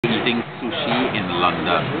eating sushi in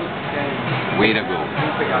London. Way to go.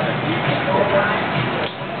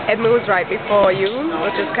 It moves right before you,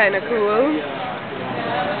 which is kind of cool.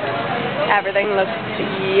 Everything looks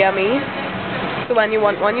yummy. So when you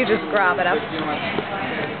want one, you just grab it up.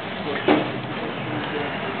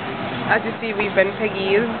 As you see, we've been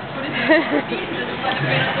piggies.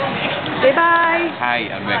 Say bye.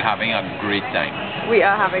 Hi, and we're having a great time. We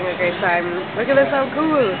are having a great time. Look at this, how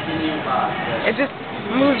cool. It just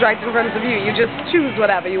moves right in front of you. You just choose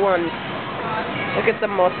whatever you want. Look at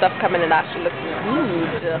some more stuff coming. It actually looks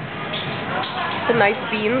good. Some nice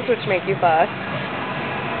beans, which make you fast.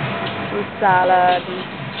 Some salad.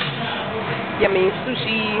 Yummy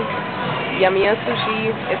sushi. Yummier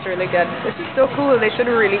sushi. It's really good. This is so cool. They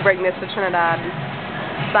should really bring this to Trinidad.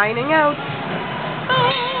 Signing out.